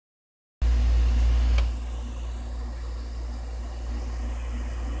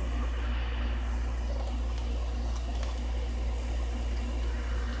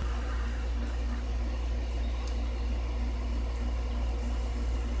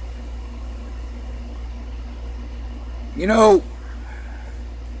You know,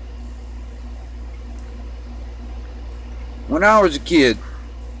 when I was a kid,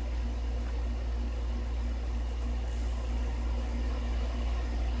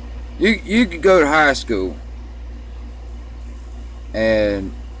 you could go to high school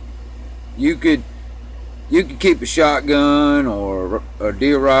and you could keep a shotgun or a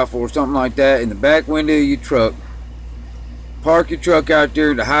deer rifle or something like that in the back window of your truck. Park your truck out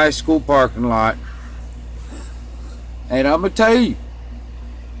there in the high school parking lot, and I'm gonna tell you,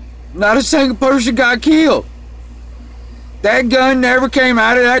 not a single person got killed. That gun never came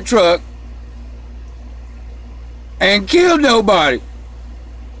out of that truck and killed nobody.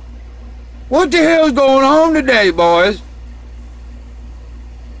 What the hell's going on today, boys?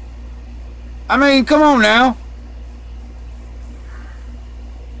 I mean, come on now.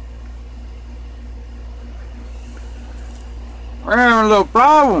 We're having a little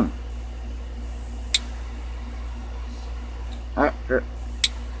problem.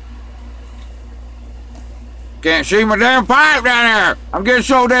 Can't see my damn pipe down there. I'm getting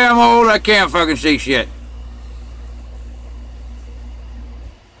so damn old I can't fucking see shit.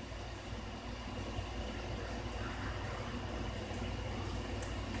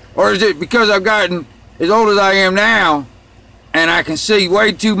 Or is it because I've gotten as old as I am now and I can see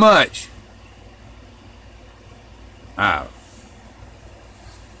way too much? Oh.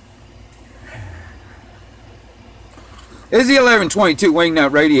 It's the 1122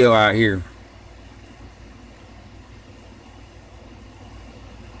 Wingnut Radio out here.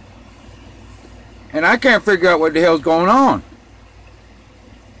 And I can't figure out what the hell's going on.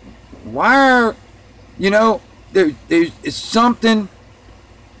 Why are, you know, there's something,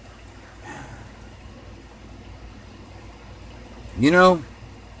 you know,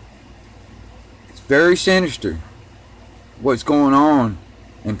 it's very sinister what's going on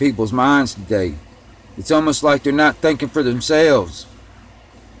in people's minds today. It's almost like they're not thinking for themselves.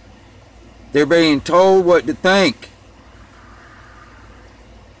 They're being told what to think.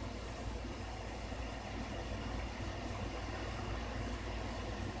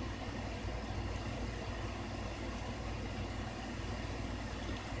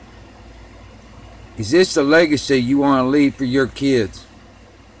 Is this the legacy you want to leave for your kids?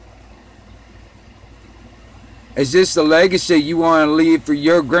 Is this the legacy you want to leave for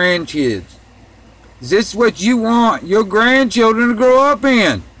your grandkids? Is this what you want your grandchildren to grow up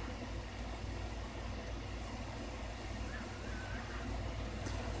in?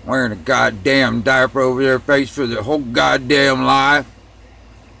 Wearing a goddamn diaper over their face for their whole goddamn life.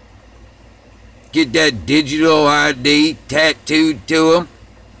 Get that digital ID tattooed to them.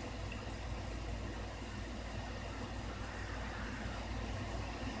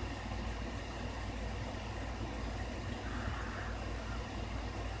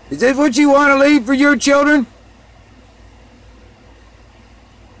 Is this what you want to leave for your children?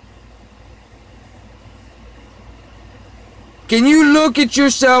 Can you look at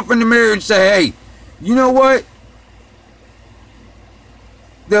yourself in the mirror and say, hey, you know what?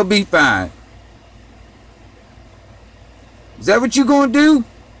 They'll be fine. Is that what you're going to do?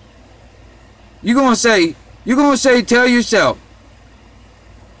 You're going to say, tell yourself,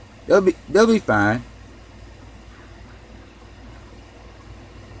 they'll be fine.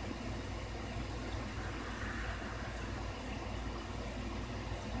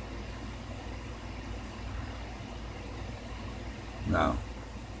 No.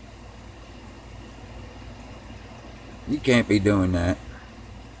 You can't be doing that.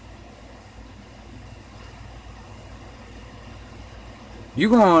 You're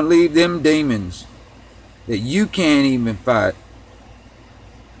going to leave them demons that you can't even fight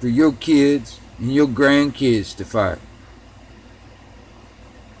for your kids and your grandkids to fight.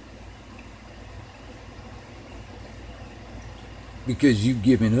 Because you've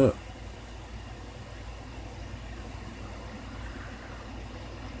given up.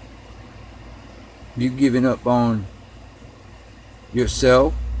 You've given up on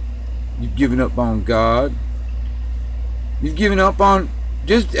yourself. You've given up on God. You've given up on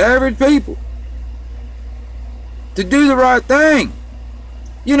just average people to do the right thing.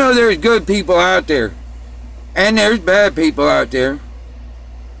 You know, there's good people out there and there's bad people out there.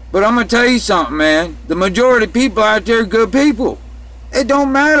 But I'm going to tell you something, man. The majority of people out there are good people. It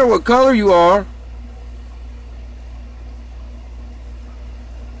don't matter what color you are.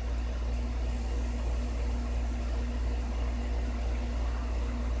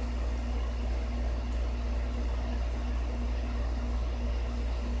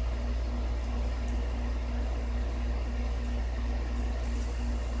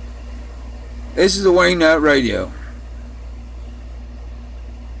 This is the Wingnut Radio.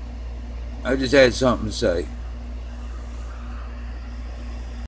 I just had something to say.